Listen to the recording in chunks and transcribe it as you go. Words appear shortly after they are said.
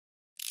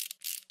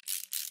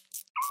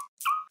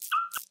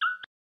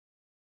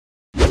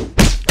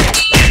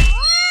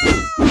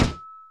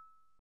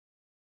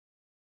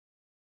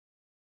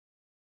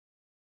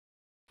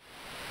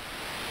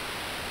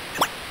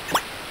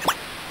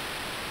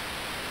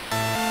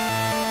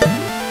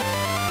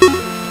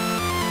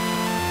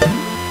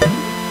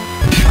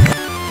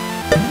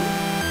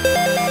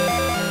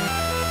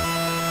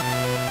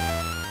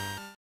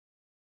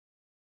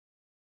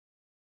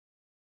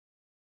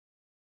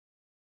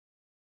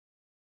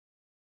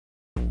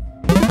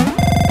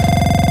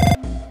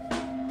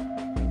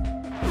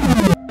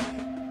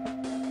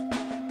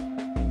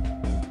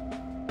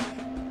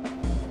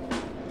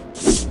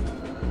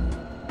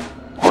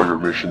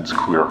mission's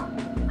clear.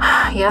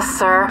 Yes,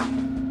 sir.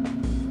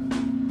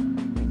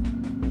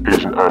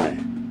 Agent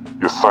Annie,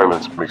 your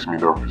silence makes me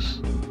nervous.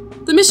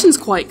 The mission's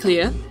quite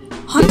clear.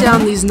 Hunt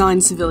down these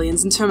 9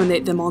 civilians and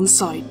terminate them on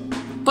sight.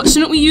 But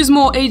shouldn't we use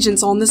more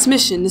agents on this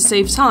mission to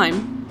save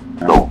time?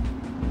 No.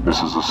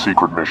 This is a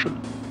secret mission,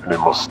 and it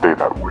must stay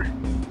that way.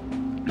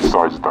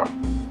 Besides that,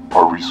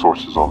 our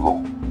resources are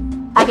low.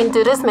 I can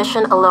do this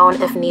mission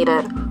alone if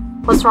needed.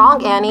 What's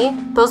wrong, Annie?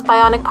 Those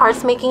bionic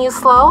parts making you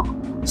slow?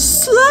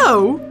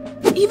 Slow?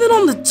 Even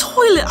on the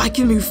toilet I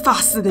can move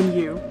faster than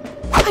you.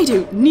 I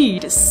don't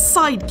need a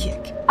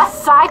sidekick. A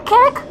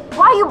sidekick?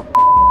 Why you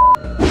coming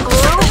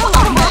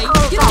at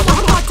me. You go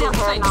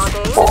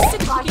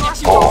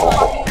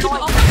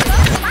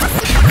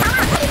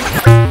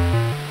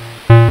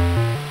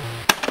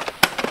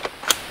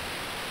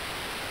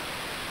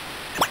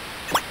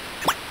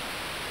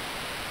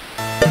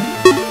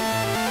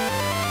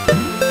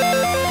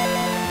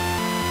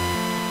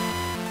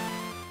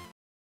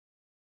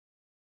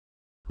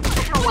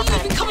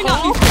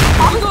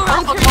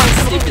around carrying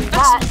stupid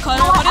vegetable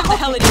cutter, whatever the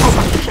hell it is. You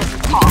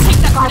can take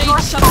that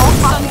grenade shot and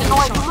Sunday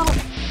shot.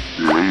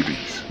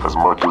 Ladies, as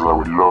much as I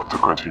would love to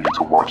continue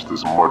to watch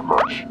this mud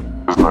match,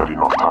 there's not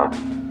enough time.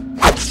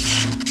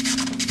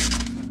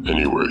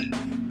 Anyway,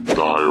 the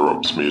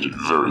higher-ups made it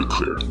very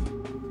clear.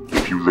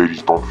 If you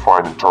ladies don't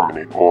find and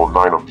terminate all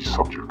 9 of these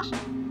subjects,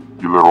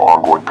 your little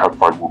ongoing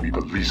catfight will be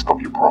the least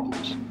of your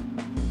problems.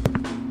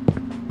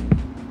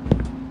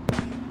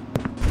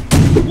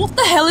 What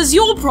the hell is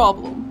your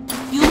problem?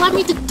 You let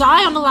me to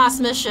die on the last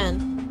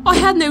mission. I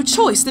had no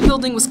choice. The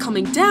building was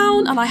coming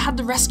down and I had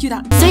to rescue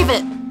that— Save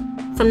it!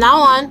 From now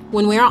on,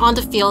 when we are on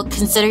the field,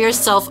 consider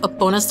yourself a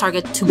bonus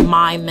target to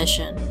my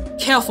mission.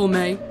 Careful,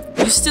 May.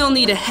 You still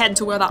need a head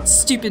to wear that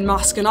stupid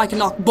mask and I can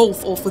knock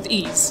both off with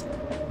ease.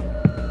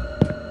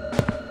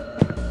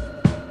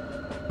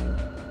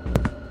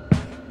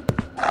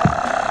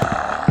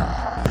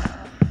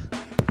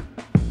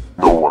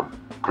 No one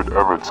could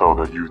ever tell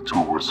that you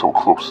two were so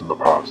close in the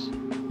past.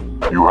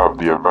 You have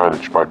the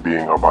advantage by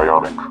being a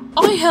bionic.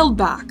 I held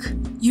back.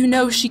 You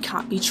know she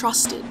can't be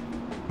trusted.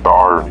 The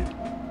irony.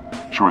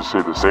 She would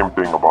say the same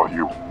thing about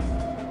you,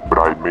 but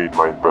I had made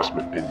my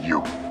investment in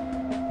you.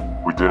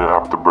 We didn't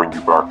have to bring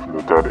you back from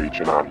the dead,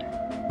 Agent Annie.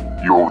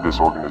 You owe this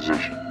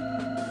organization.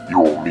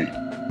 You owe me.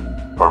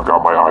 I've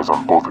got my eyes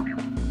on both of you.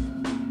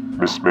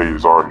 Miss May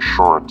is our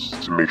insurance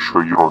to make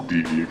sure you don't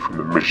deviate from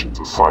the missions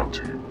assigned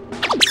to you.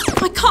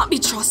 I can't be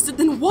trusted,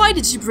 then why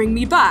did you bring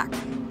me back?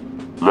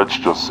 Let's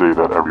just say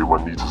that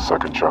everyone needs a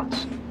second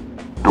chance.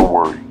 Don't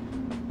worry,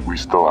 we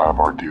still have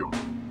our deal.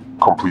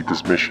 Complete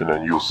this mission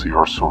and you'll see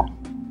her soon.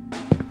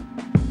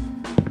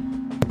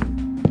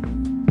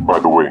 By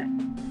the way,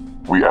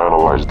 we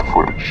analyzed the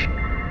footage.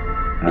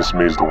 Miss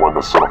May's the one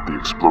that set off the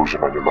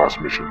explosion on your last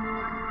mission.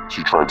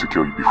 She tried to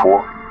kill you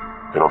before,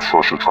 and I'm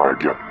sure she'll try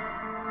again.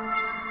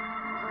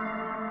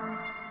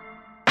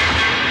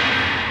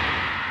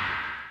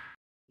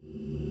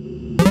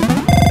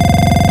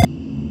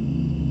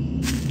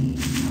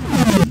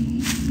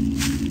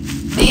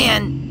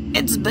 Man,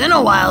 it's been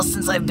a while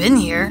since I've been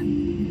here.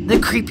 The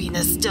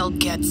creepiness still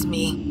gets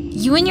me.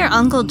 You and your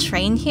uncle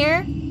trained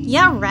here?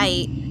 Yeah,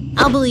 right.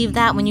 I'll believe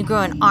that when you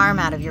grow an arm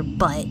out of your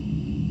butt.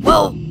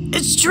 Well,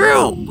 it's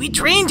true. We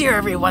trained here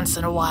every once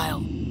in a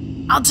while.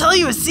 I'll tell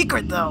you a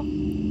secret, though.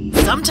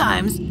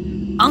 Sometimes,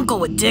 Uncle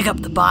would dig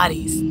up the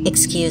bodies.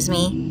 Excuse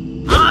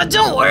me?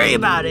 Don't worry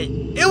about it.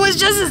 It was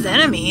just his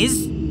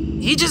enemies.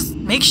 He just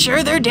makes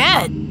sure they're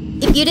dead.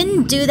 If you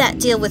didn't do that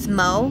deal with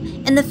Mo,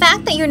 and the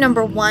fact that you're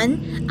number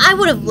 1, I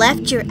would have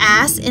left your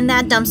ass in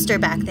that dumpster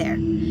back there.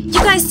 You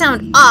guys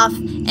sound off,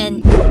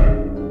 and...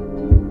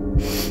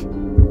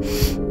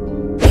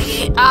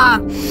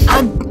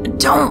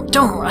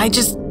 Don't. I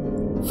just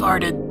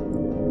farted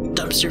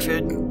dumpster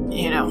food,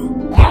 you know.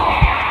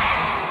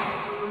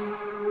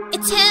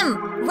 It's him!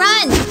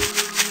 Run!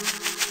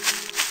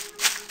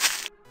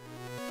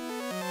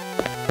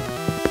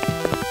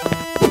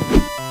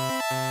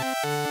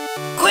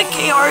 Quick,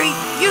 Kaori!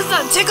 Use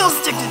that tickle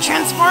stick to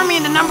transform me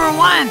into number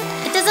 1!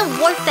 It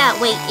doesn't work that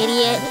way,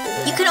 idiot.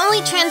 You can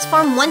only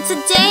transform once a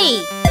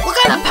day. What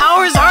kind of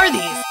powers are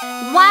these?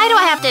 Why do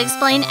I have to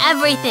explain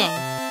everything?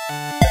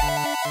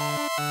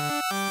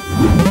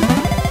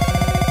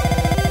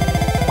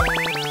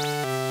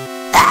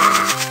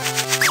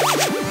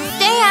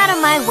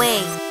 My way.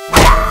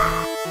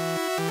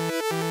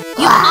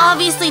 You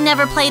obviously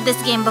never played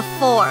this game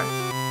before.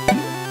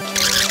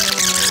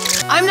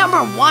 I'm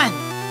number 1.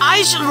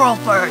 I should roll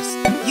first.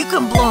 You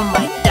can blow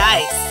my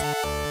dice.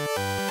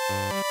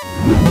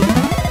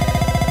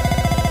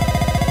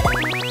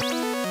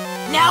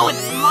 Now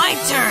it's my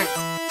turn.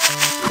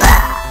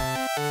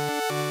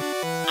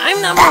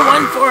 I'm number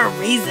 1 for a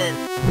reason.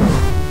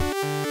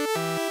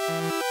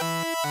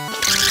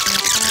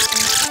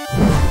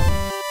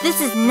 This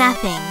is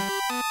nothing.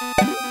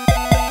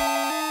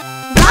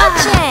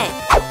 Watch it!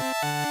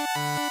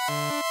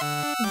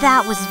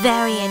 That was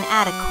very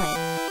inadequate.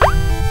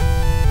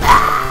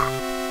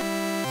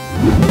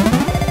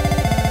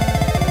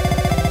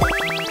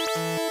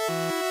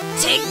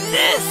 Take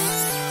this!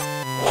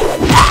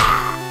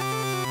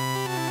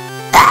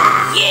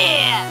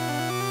 Yeah!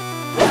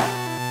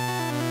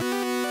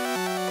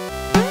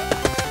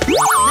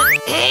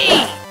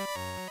 Hey!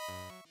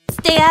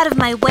 Stay out of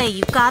my way,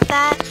 you got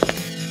that?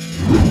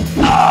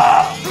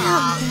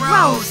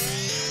 Gross!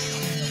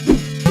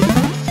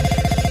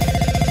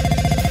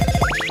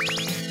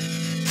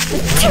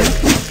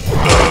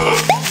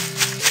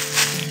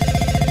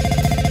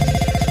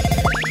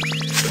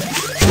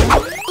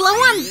 Blow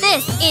on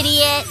this,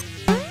 idiot!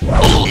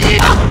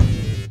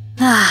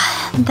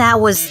 That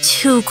was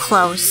too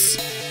close.